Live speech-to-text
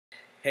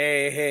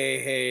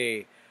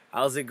Hey.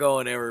 How's it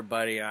going,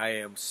 everybody? I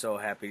am so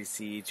happy to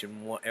see each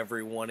and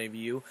every one of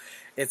you.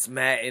 It's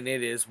Matt, and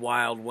it is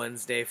Wild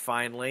Wednesday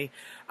finally.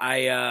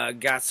 I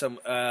got some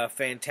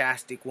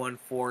fantastic one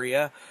for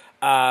you.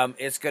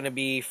 It's going to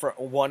be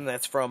one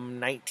that's from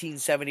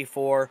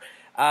 1974.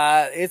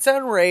 It's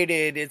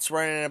unrated. It's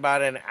running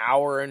about an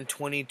hour and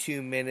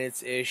 22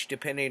 minutes-ish,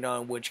 depending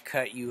on which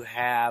cut you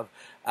have.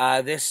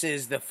 This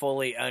is the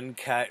fully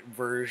uncut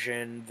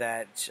version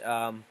that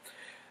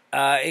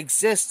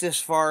exists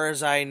as far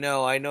as I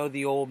know. I know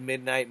the old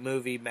Midnight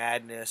Movie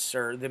Madness,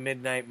 or the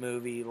Midnight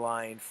Movie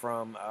line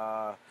from,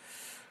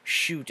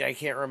 shoot, I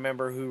can't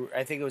remember who.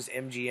 I think it was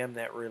MGM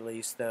that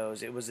released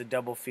those. It was a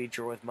double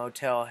feature with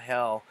Motel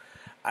Hell.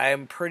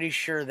 I'm pretty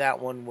sure that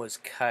one was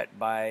cut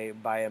by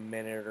a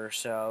minute or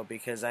so,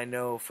 because I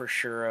know for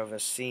sure of a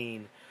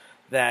scene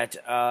that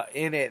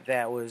in it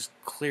that was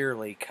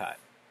clearly cut.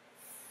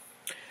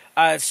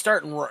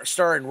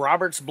 Starring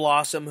Roberts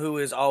Blossom, who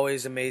is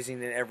always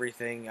amazing in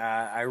everything.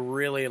 I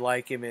really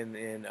like him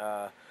in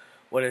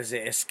what is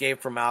it, Escape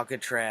from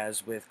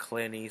Alcatraz with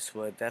Clint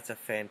Eastwood. That's a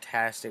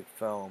fantastic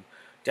film.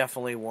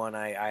 Definitely one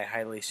I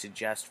highly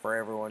suggest for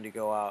everyone to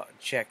go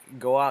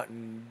out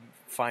and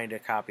find a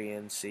copy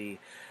and see.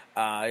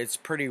 It's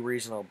pretty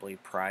reasonably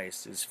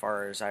priced as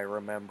far as I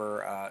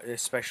remember,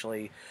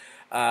 especially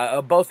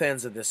both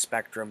ends of the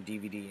spectrum,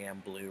 DVD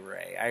and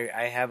Blu-ray.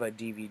 I have a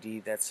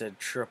DVD that's a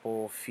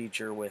triple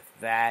feature with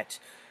that,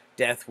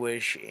 Death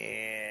Wish,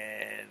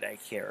 and I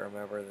can't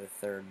remember the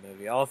third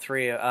movie. All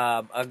three,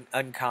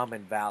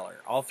 Uncommon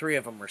Valor. All three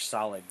of them are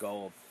solid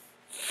gold.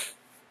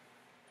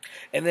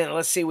 And then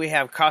let's see, we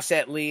have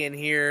Cosette Lee in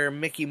here,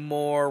 Micki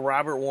Moore,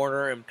 Robert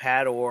Warner, and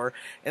Pat Orr.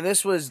 And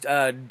this was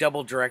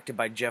double directed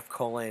by Jeff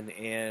Cullen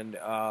and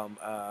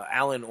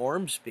Alan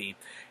Ormsby.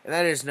 And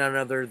that is none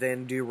other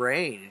than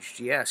Deranged.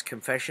 Yes,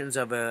 Confessions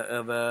of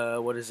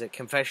a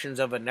Confessions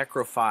of a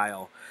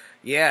Necrophile.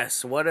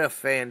 Yes, what a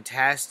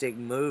fantastic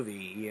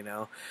movie, you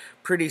know.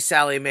 Pretty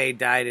Sally Mae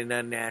died an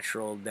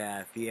unnatural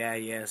death. Yeah,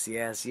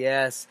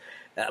 yes.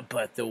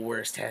 But the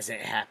worst hasn't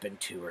happened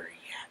to her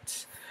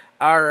yet.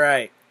 All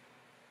right.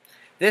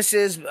 This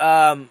is,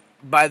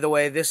 by the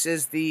way, this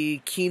is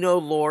the Kino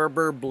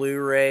Lorber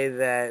Blu-ray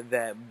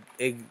that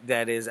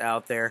is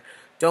out there.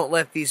 Don't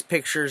let these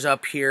pictures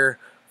up here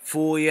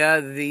fool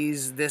you.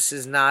 This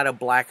is not a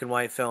black and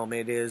white film.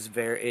 It is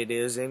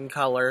in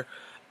color.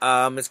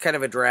 It's kind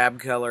of a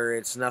drab color.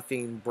 It's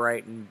nothing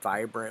bright and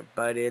vibrant,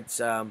 but it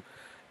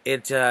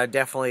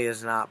definitely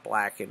is not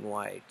black and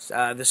white.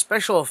 The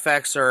special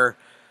effects are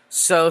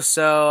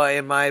so.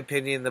 In my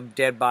opinion, the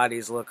dead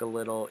bodies look a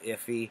little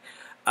iffy.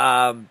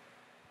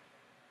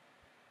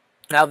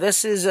 Now,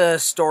 this is a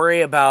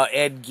story about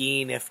Ed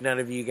Gein, if none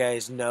of you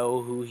guys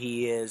know who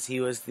he is. He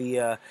was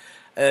the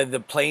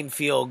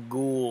Plainfield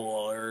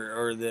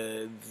Ghoul,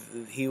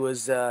 he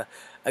was a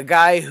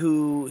guy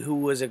who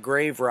was a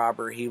grave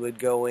robber. He would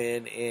go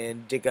in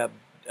and dig up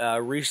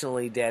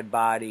recently dead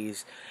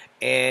bodies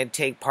and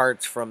take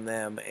parts from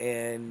them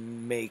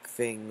and make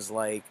things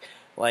like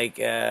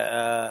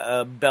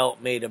a belt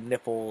made of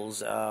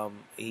nipples.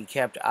 He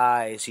kept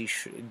eyes. He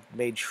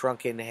made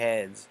shrunken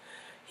heads.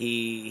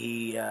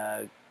 He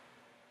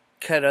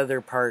cut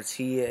other parts.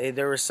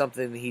 There was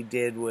something he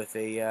did with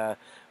a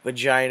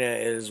vagina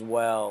as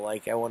well.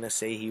 Like, I want to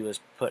say he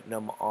was cutting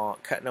them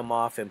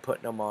off and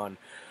putting them on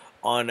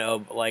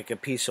a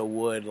piece of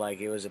wood, like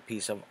it was a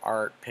piece of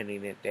art,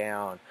 pinning it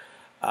down.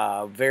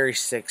 Very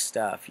sick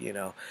stuff, you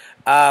know.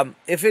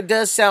 If it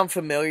does sound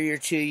familiar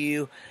to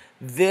you,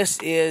 this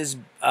is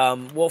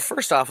well.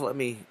 First off, let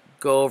me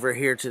go over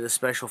here to the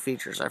special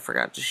features. I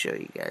forgot to show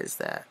you guys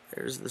that.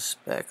 There's the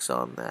specs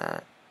on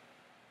that.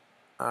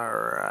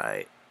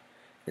 Alright.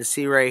 You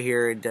see right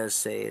here, it does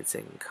say it's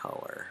in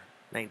color.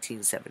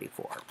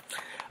 1974.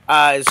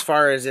 As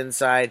far as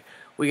inside,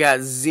 we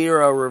got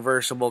zero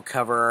reversible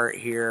cover art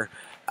here.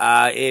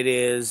 It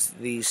is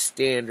the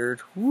standard.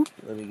 Whoop,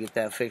 let me get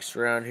that fixed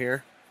around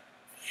here.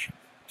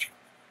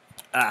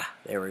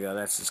 There we go.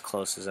 That's as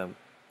close as I'm.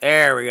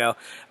 There we go.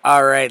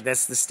 Alright,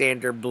 that's the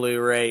standard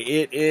Blu-ray.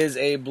 It is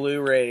a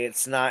Blu-ray.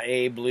 It's not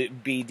a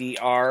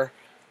BDR.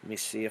 Let me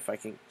see if I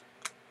can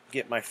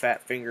get my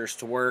fat fingers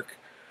to work.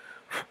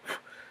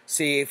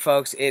 See,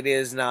 folks, it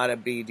is not a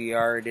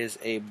BDR. It is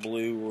a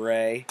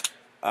Blu-ray.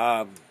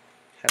 Had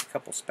a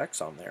couple specs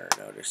on there,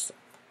 I noticed.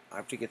 I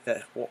have to get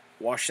that,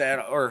 wash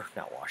that, or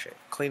not wash it,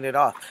 clean it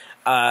off.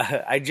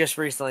 I just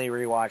recently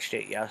rewatched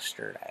it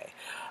yesterday.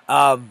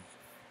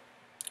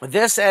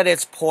 This, at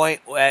its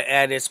point,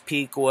 at its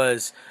peak,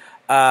 was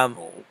the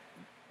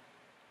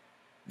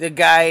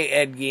guy,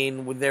 Ed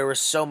Gein. There were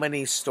so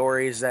many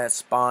stories that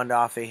spawned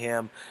off of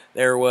him.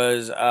 There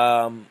was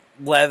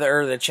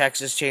Leather, the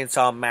Texas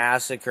Chainsaw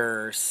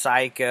Massacre,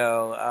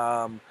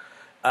 Psycho,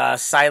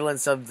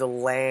 Silence of the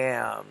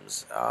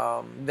Lambs.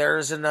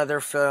 There's another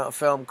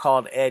film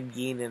called Ed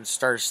Gein and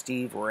stars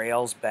Steve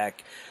Railsbeck,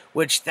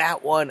 which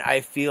that one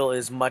I feel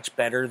is much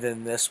better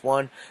than this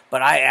one,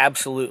 but I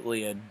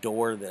absolutely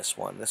adore this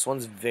one. This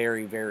one's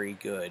very, very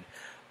good.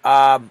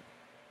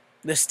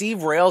 The Steve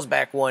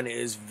Railsback one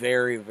is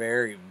very,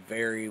 very,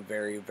 very,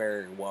 very,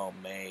 very well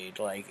made.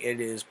 Like,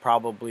 it is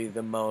probably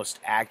the most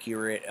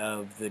accurate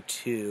of the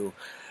two,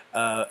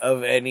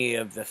 of any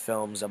of the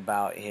films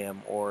about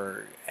him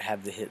or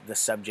have the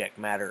subject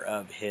matter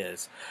of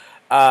his.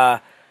 Uh,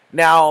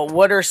 Now,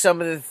 what are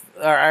some of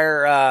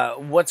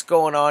what's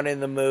going on in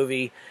the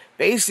movie?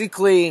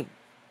 Basically,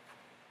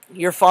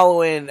 you're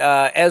following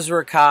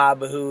Ezra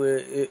Cobb,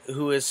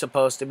 who is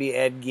supposed to be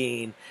Ed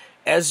Gein.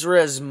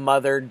 Ezra's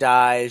mother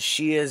dies.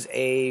 She is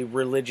a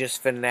religious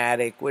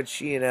fanatic, which,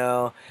 you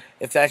know,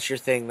 if that's your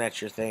thing, that's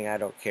your thing. I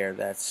don't care.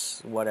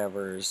 That's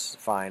whatever's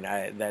fine.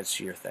 That's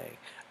your thing.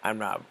 I'm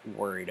not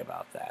worried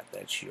about that.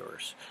 That's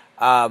yours.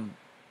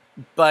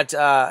 But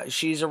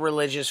she's a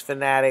religious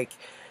fanatic,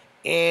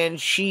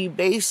 and she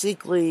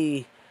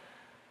basically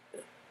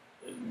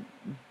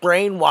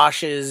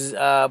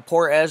brainwashes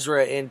poor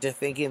Ezra into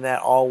thinking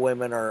that all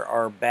women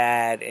are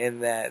bad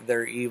and that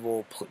they're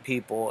evil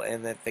people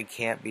and that they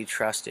can't be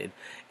trusted.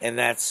 And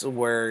that's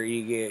where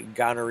you get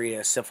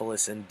gonorrhea,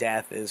 syphilis, and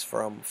death is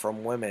from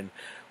women,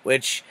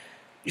 which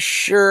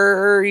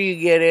sure you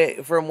get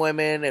it from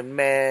women and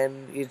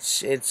men.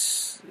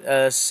 It's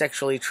a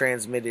sexually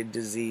transmitted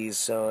disease,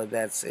 so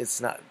it's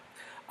not.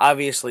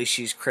 Obviously,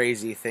 she's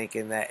crazy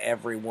thinking that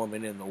every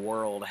woman in the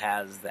world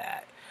has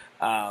that.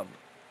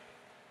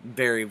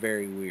 Very,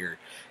 very weird.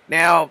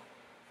 Now,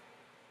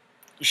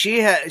 she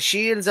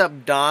ends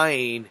up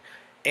dying,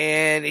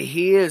 and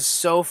he is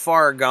so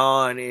far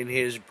gone in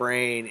his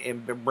brain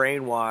and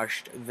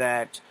brainwashed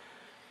that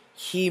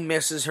he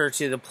misses her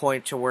to the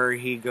point to where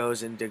he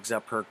goes and digs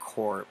up her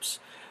corpse,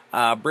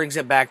 brings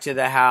it back to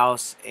the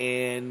house,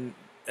 and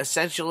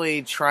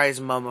essentially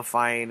tries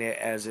mummifying it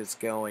as it's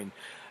going.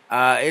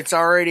 It's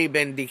already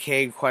been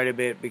decayed quite a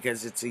bit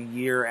because it's a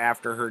year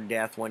after her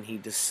death when he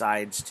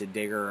decides to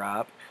dig her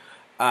up.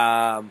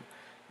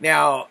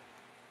 Now,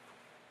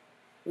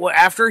 well,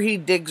 after he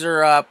digs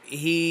her up,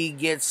 he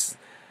gets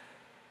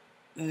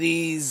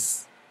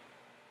these,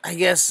 I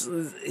guess,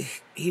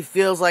 he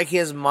feels like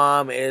his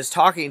mom is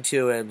talking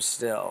to him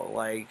still.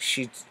 Like,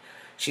 she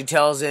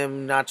tells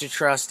him not to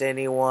trust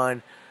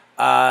anyone.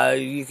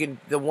 The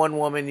one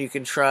woman you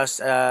can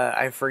trust,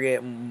 I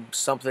forget,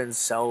 something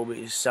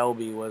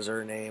Selby was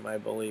her name, I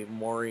believe,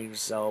 Maureen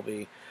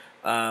Selby.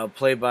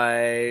 Played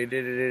by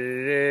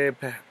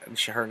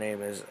her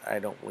name is, I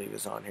don't believe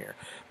is on here,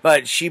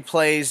 but she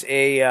plays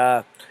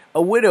a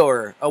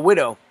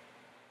widow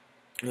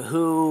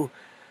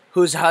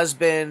whose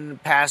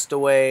husband passed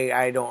away.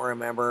 I don't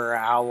remember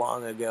how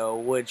long ago.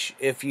 Which,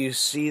 if you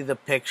see the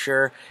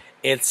picture,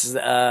 it's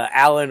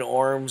Alan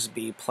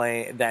Ormsby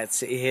playing. That's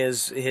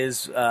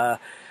his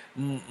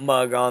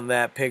mug on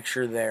that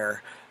picture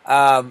there.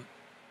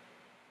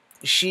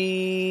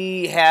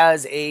 She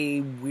has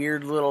a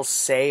weird little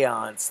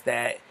seance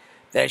that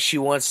she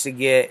wants to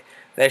get,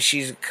 that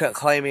she's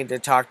claiming to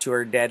talk to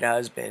her dead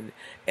husband,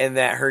 and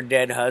that her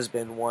dead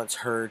husband wants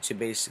her to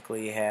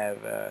basically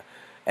have,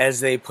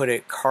 as they put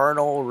it,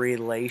 carnal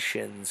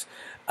relations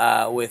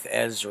with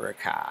Ezra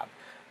Cobb.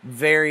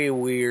 Very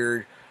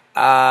weird.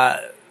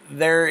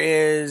 There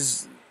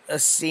is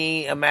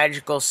a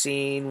magical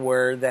scene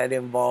where that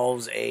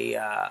involves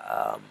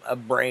a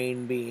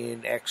brain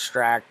being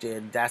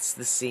extracted. That's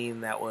the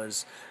scene that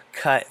was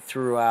cut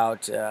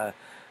throughout,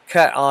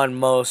 cut on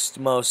most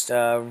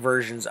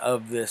versions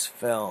of this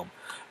film.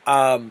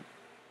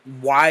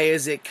 Why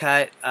is it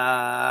cut?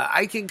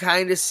 I can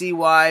kind of see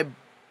why,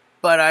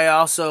 but I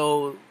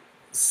also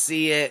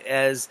see it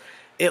as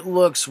it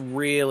looks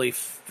really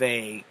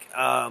fake.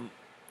 I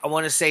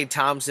want to say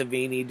Tom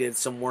Savini did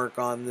some work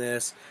on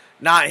this.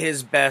 Not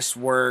his best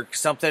work.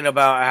 Something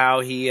about how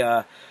he,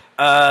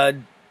 the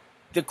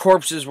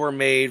corpses were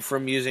made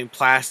from using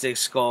plastic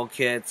skull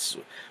kits,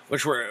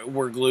 which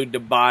were glued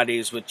to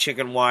bodies with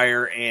chicken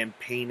wire and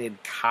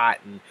painted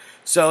cotton.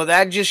 So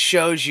that just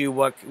shows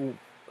you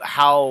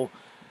how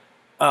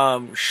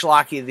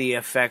schlocky the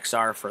effects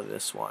are for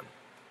this one.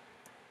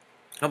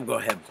 I'm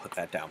going to go ahead and put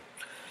that down.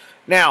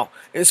 Now,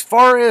 as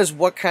far as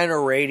what kind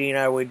of rating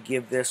I would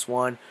give this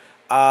one,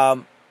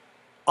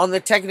 on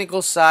the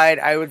technical side,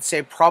 I would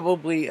say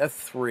probably a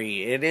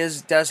 3.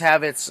 It does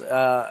have its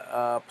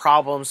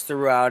problems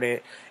throughout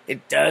it.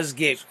 It does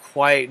get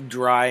quite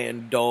dry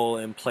and dull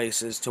in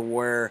places to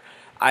where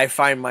I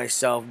find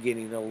myself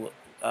getting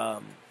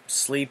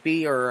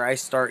sleepy, or I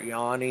start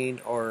yawning,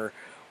 or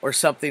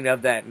something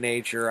of that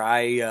nature.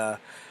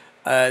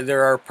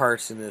 There are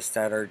parts in this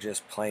that are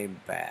just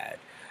plain bad.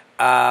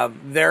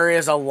 There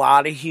is a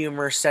lot of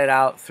humor set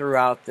out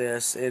throughout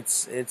this.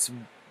 It's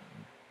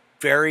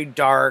very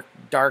dark,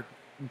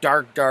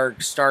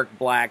 stark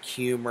black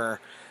humor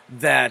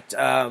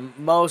that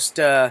most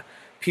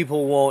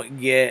people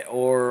won't get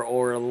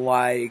or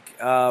like.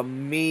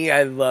 Me,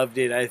 I loved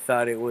it. I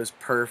thought it was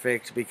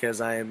perfect because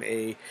I am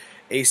a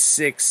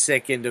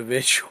sick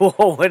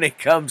individual when it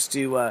comes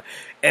to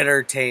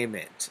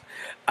entertainment.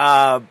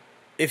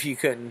 If you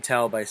couldn't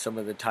tell by some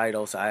of the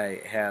titles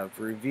I have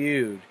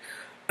reviewed.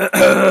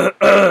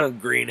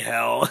 Green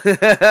hell.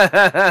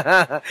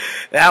 That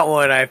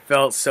one I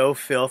felt so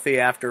filthy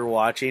after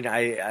watching.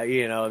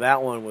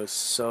 That one was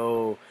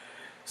so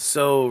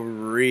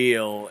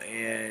real,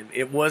 and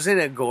it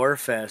wasn't a gore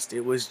fest.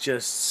 It was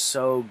just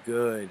so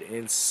good,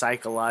 and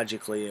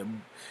psychologically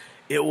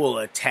it will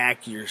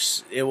attack you.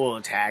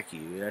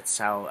 That's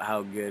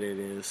how good it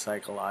is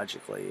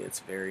psychologically. It's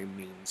very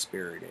mean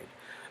spirited.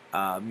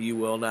 You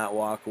will not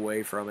walk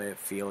away from it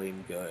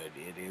feeling good.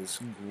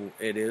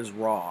 It is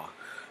raw.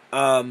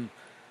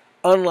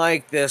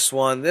 Unlike this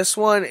one, it's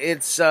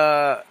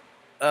what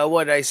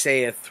I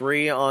say, a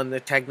 3 on the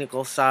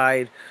technical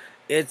side.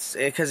 It's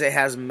because it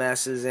has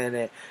messes in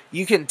it.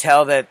 You can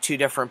tell that 2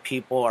 different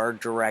people are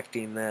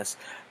directing this.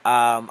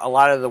 A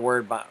lot of the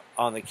word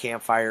on the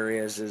campfire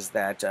is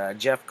that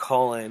Jeff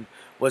Cullen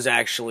was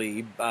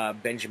actually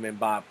Benjamin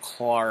Bob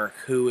Clark,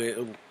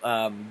 who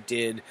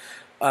did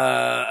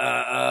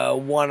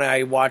one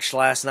I watched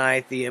last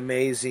night, the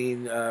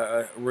amazing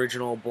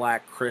original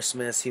Black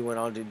Christmas. He went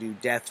on to do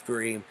Death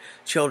Dream,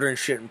 Children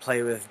Shouldn't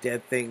Play with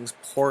Dead Things,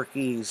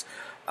 Porky's,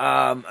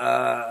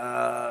 A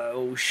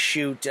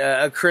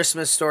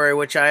Christmas Story,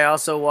 which I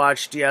also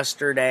watched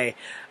yesterday.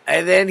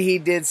 And then he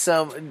did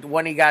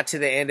when he got to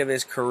the end of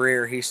his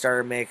career, he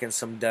started making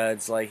some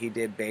duds, like he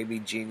did Baby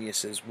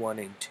Geniuses 1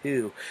 and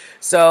 2.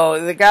 So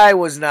the guy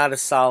was not a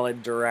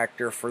solid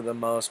director for the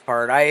most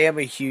part. I am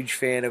a huge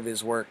fan of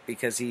his work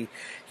because he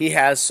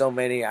has so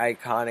many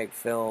iconic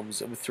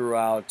films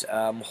throughout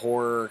the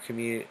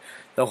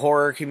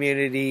horror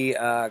community,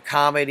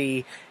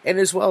 comedy, and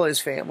as well as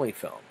family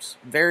films.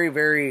 Very,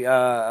 very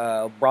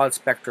broad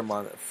spectrum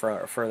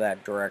for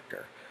that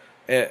director.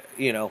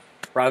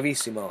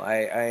 Bravissimo. I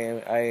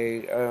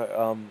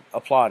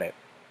applaud it.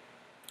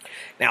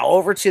 Now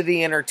over to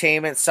the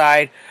entertainment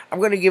side, I'm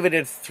going to give it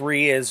a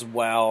 3 as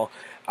well.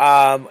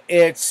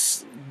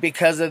 It's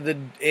because of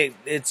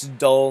its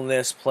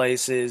dullness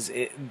places.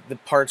 The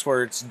parts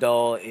where it's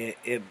dull,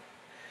 it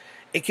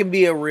can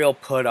be a real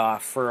put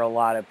off for a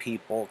lot of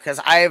people,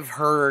 because I've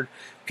heard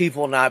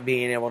people not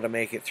being able to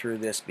make it through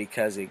this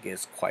because it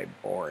gets quite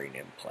boring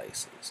in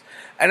places.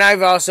 And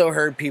I've also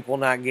heard people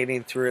not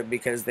getting through it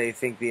because they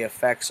think the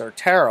effects are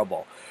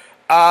terrible.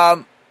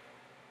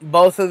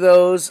 Both of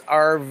those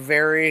are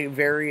very,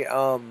 very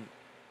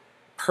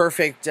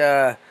perfect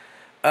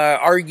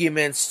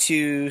arguments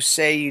to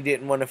say you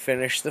didn't want to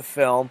finish the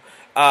film.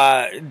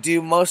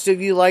 Do most of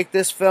you like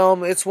this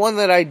film? It's one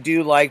that I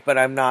do like, but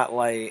I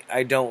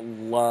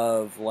don't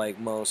love like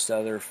most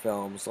other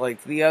films.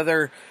 Like the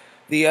other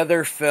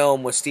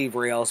film with Steve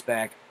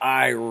Railsback,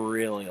 I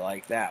really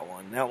like that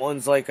one. That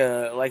one's like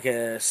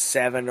a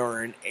 7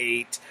 or an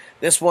 8.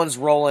 This one's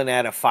rolling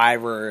at a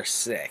 5 or a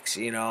 6.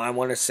 I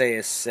want to say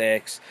a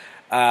 6.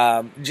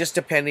 Just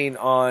depending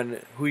on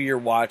who you're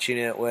watching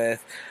it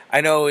with. I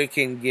know it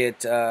can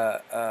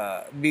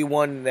be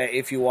one that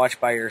if you watch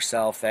by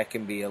yourself, that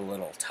can be a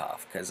little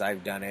tough, because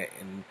I've done it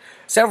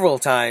several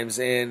times,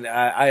 and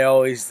I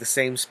always, the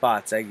same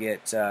spots, I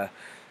get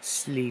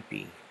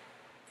sleepy.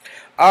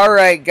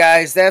 Alright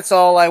guys, that's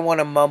all I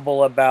want to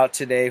mumble about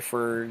today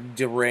for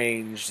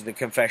Deranged, The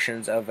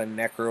Confessions of a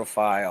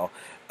Necrophile.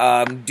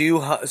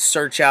 Do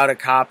search out a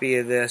copy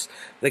of this.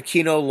 The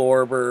Kino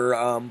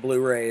Lorber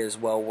Blu-ray is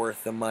well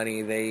worth the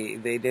money.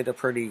 They did a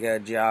pretty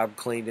good job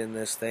cleaning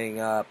this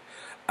thing up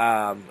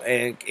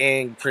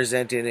and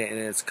presenting it in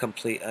its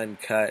complete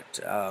uncut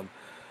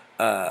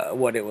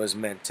what it was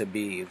meant to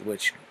be,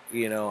 which,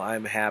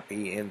 I'm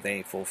happy and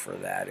thankful for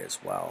that as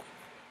well.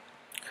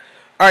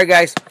 Alright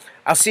guys,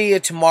 I'll see you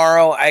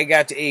tomorrow. I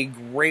got a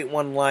great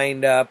one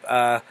lined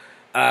up.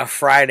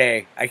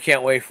 Friday. I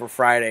can't wait for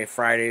Friday.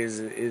 Friday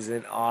is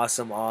an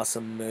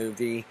awesome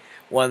movie.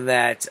 One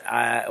that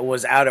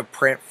was out of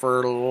print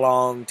for a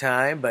long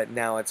time, but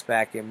now it's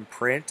back in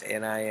print,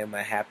 and I am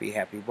a happy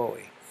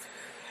boy.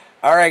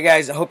 Alright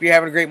guys, I hope you're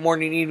having a great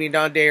morning, evening,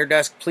 dawn, day, or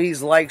dusk.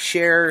 Please like,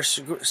 share, and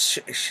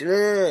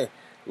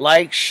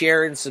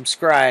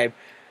subscribe.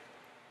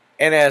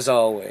 And as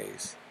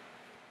always,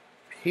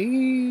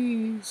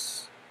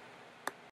 peace.